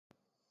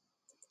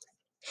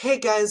Hey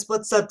guys,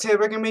 what's up? Today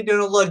we're gonna be doing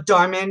a little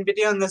Dhar Mann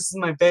video, and this is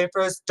my very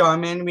first Dhar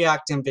Mann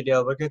reacting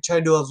video. We're gonna try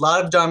to do a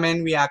lot of Dhar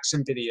Mann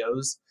reaction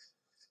videos.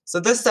 So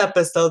this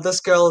episode, this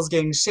girl is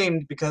getting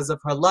shamed because of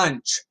her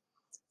lunch.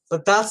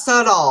 But that's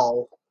not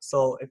all.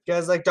 So if you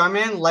guys like Dhar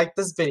Mann, like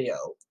this video.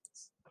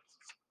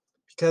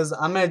 Because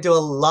I'm gonna do a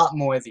lot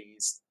more of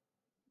these.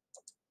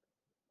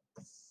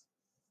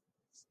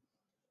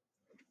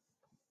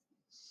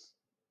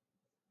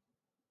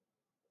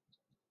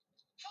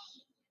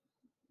 Hey,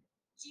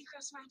 do you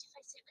girls mind if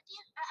I sit with you?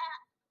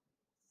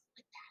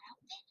 With that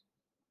outfit?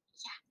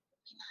 Yeah,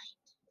 we might.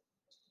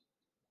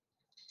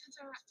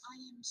 Heather, I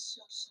am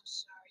so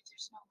sorry.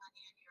 There's no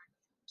money in your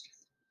account.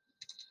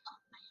 Oh,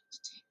 I have to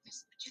take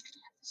this, but you can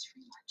have this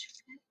free lunch,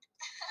 okay?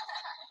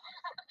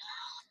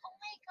 Oh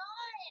my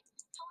god,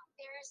 how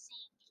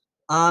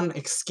embarrassing.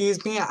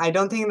 Excuse me, I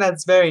don't think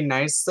that's very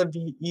nice of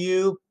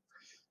you.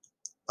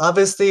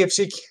 Obviously, if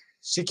she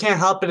can't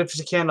help it if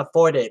she can't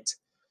afford it.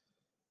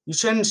 You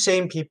shouldn't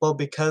shame people of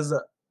because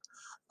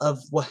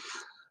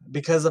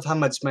of how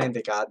much money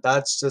they got.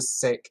 That's just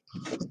sick.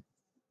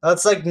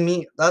 That's like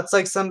me. That's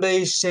like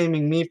somebody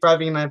shaming me for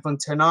having an iPhone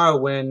XR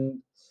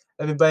when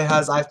everybody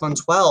has iPhone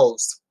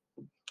 12s.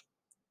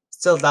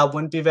 Still, that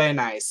wouldn't be very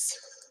nice.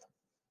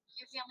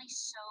 Your family's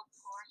so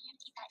poor, you have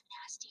to eat that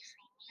nasty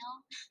free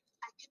meal.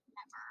 I could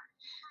never.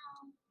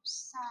 How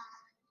sad.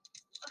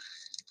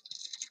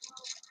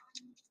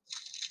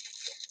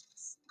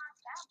 It's not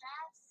that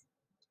bad.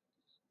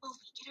 Well,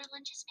 we get our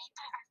lunches made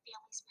by our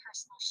family's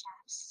personal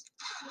chefs.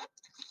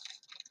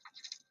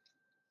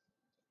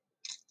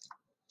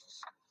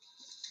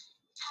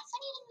 Have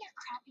fun eating your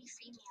crappy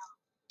free meal.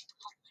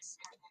 Homeless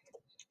Heather.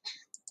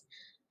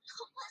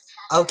 Homeless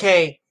Heather.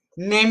 Okay,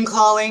 name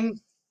calling.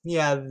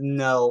 Yeah,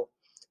 no,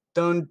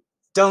 don't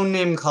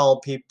name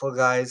call people,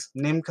 guys.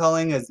 Name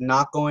calling is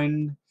not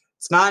going.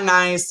 It's not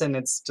nice, and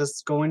it's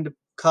just going to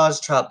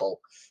cause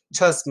trouble.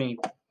 Trust me.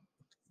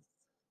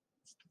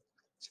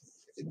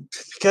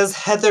 Because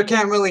Heather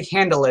can't really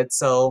handle it,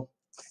 so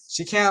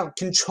she can't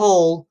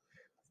control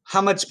how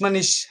much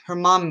money her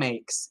mom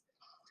makes.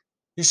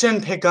 You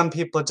shouldn't pick on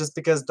people just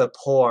because they're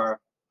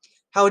poor.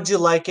 How would you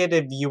like it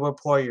if you were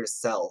poor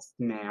yourself,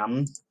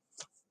 ma'am?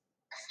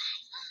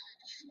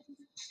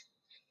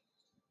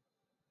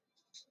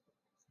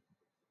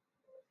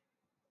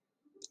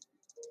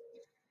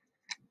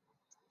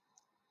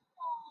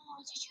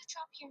 Oh, did you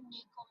drop your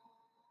nickel?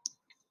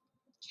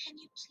 Can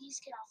you please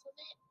get off of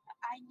it?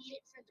 I need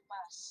it for the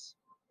bus.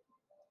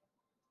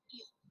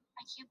 Ew,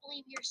 I can't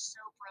believe you're so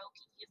broke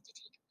and you have to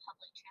take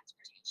public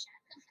transportation.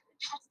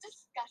 That's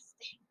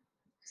disgusting.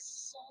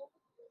 So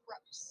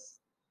gross.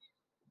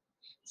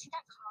 See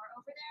that car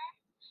over there?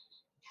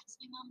 That's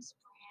my mom's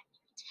brand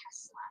new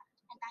Tesla,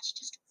 and that's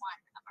just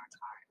one of our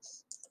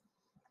cars.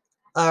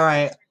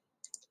 Alright.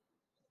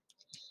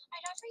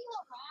 I'd offer you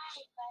a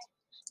ride, but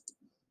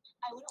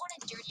I wouldn't want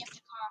to dirty up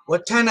the car.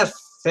 What kind of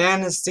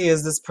fantasy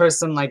is this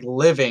person like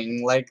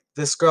living? Like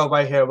this girl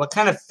right here. What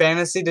kind of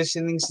fantasy does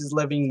she think she's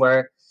living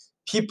where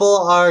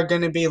people are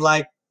gonna be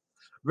like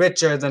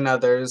richer than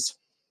others?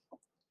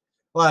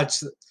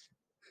 Watch.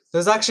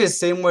 There's actually a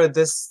scene where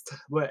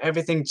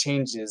everything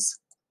changes.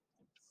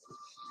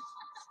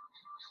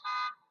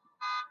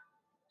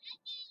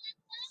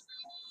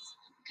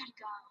 Gotta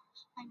go.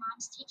 My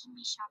mom's taking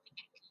me shopping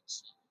at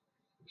Gucci.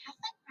 Have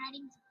fun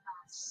riding the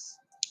bus.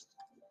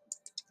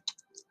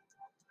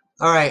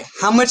 Alright,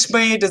 how much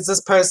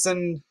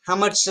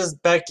does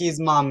Becky's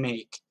mom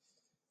make?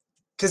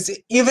 Because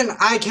even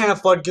I can't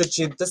afford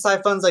Gucci. This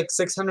iPhone's like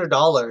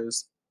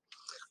 $600.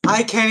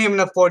 I can't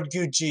even afford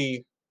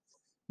Gucci.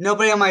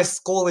 Nobody at my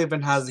school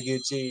even has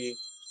Gucci.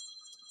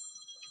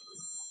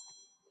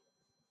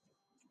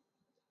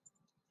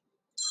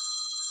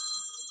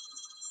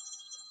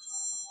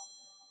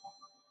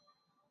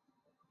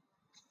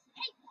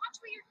 Hey, watch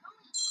where you're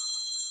going.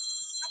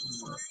 I'm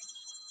sorry.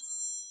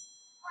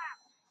 Wow,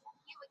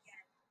 you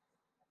again.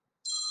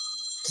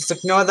 Just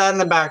ignore that in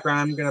the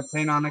background. I'm gonna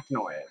plain on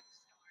ignore it.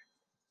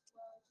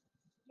 Well,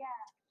 yeah, I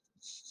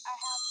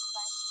have to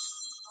buy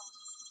school.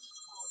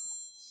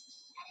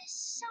 That is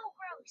so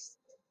gross.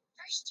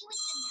 First you eat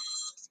the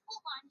nasty school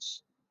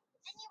lunch,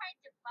 then you ride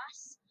the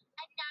bus,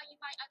 and now you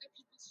buy other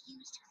people's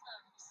used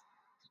clothes.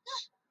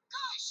 Ugh,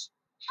 gosh,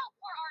 how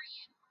poor are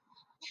you?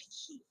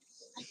 Becky,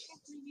 I can't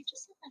believe you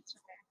just said that to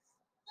her.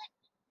 What?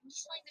 I'm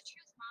just telling the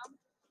truth,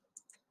 Mom.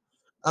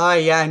 Oh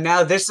yeah,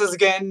 now this is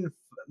getting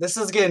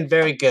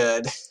very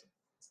good.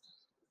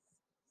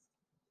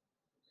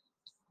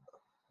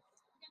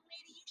 Young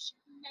lady, you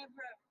should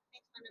never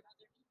make fun of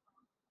other people.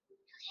 Who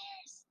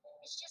cares?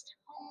 It's just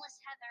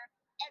homeless Heather.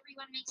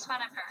 Everyone makes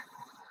fun of her.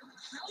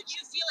 How would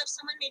you feel if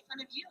someone made fun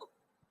of you?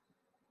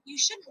 You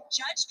shouldn't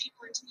judge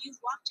people until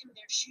you've walked in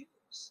their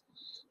shoes.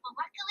 Well,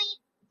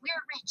 luckily, we're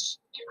rich,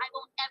 and I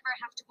won't ever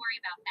have to worry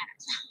about that.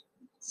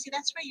 See,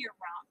 that's where you're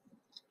wrong.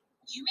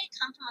 You may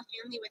come from a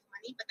family with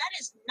money, but that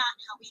is not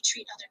how we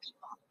treat other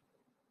people.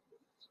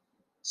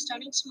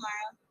 Starting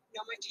tomorrow,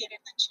 no more catered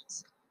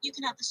lunches. You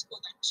can have the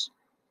school lunch.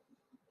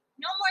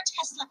 No more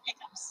Tesla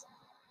pickups.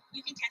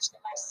 You can catch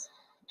the bus.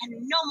 And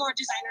no more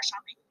designer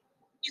shopping.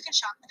 You can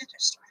shop at the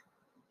thrift store.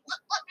 Look,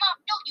 Mom,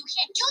 no, you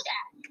can't do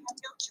that. You have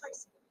no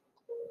choice.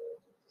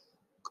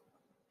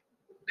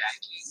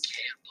 Becky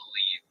can't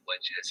believe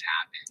what just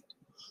happened.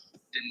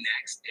 The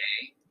next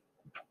day,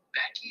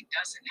 Becky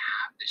doesn't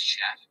have the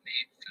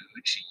chef-made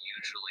food she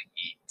usually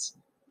eats.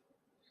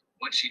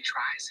 When she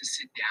tries to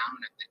sit down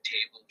at the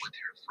table with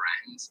her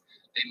friends,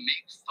 they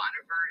make fun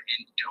of her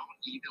and don't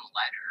even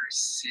let her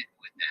sit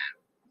with them.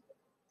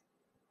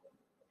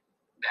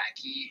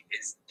 Becky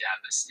is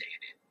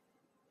devastated.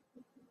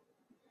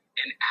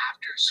 And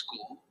after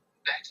school,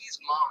 Becky's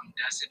mom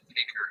doesn't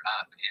pick her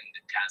up in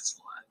the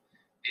Tesla.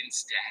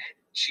 Instead,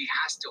 she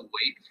has to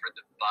wait for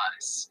the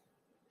bus.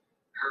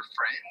 Her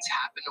friends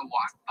happen to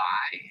walk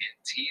by and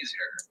tease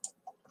her.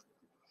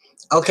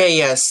 Okay,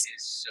 yes. Becky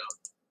is so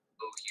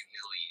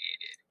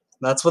humiliated.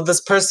 That's what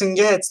this person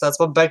gets. That's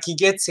what Becky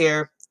gets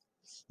here.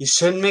 You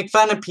shouldn't make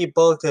fun of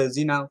people because,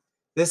 you know,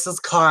 this is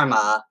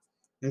karma.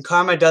 And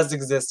karma does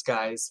exist,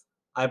 guys.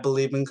 I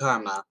believe in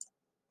karma.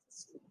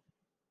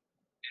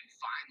 And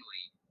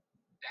finally,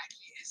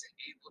 Becky isn't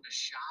able to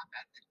shop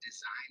at the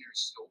designer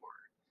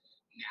store.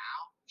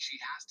 Now she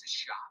has to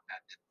shop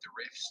at the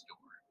thrift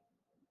store.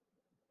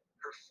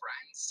 Her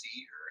friends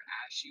see her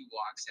as she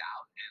walks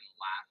out and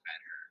laugh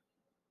at her.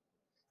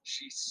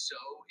 She's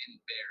so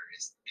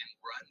embarrassed and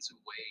runs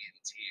away in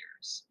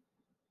tears.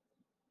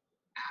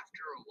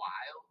 After a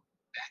while,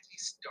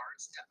 Becky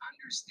starts to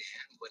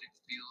understand what it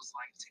feels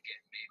like to get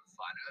made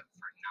fun of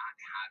for not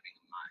having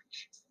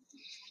much.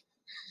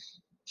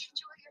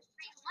 Enjoy your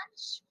free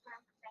lunch,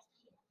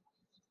 Becky.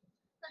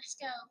 Let's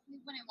go.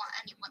 We wouldn't want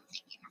anyone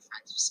thinking we're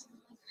friends with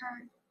someone like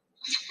her.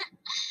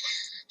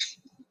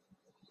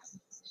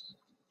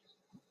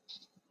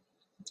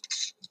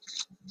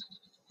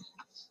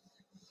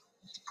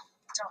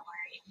 Don't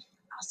worry.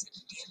 I'll see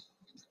you.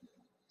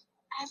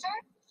 Ever?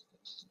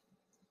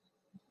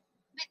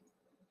 But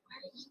why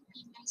are you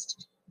being nice to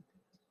me?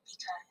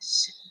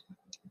 Because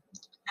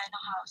I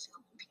know how I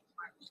feel when people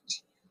are mean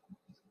to you.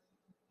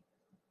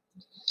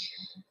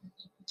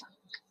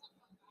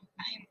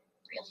 I'm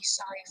really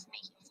sorry for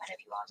making fun of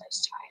you all those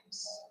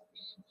times.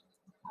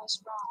 I was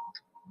wrong.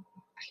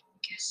 I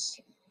guess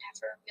you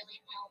never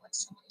really know what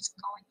someone's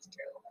going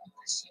through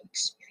unless you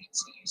experience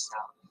it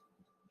yourself.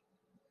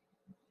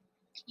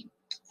 Can you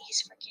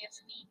please forgive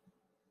me?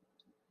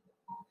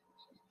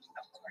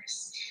 Of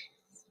course.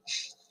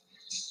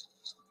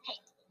 Hey,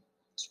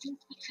 do you think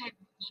we could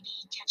maybe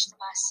catch the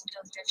bus and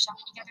go thrift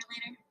shopping together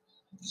later?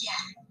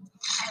 Yeah,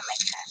 I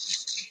like that.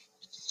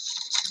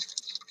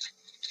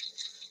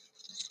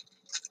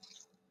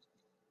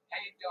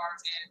 Hey, Dhar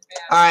Mann.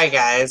 Alright,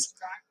 guys.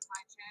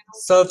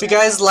 So if you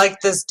guys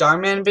like this Dhar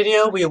Mann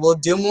video, we will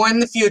do more in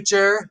the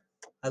future.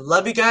 I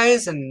love you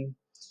guys, and,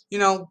 you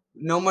know,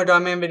 no more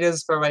Dhar Mann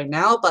videos for right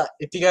now, but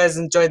if you guys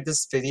enjoyed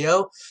this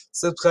video,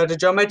 subscribe to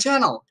join my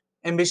channel,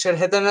 and be sure to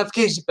hit that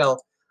notification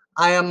bell.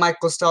 I am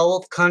Michael Stahl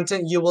with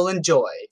content you will enjoy.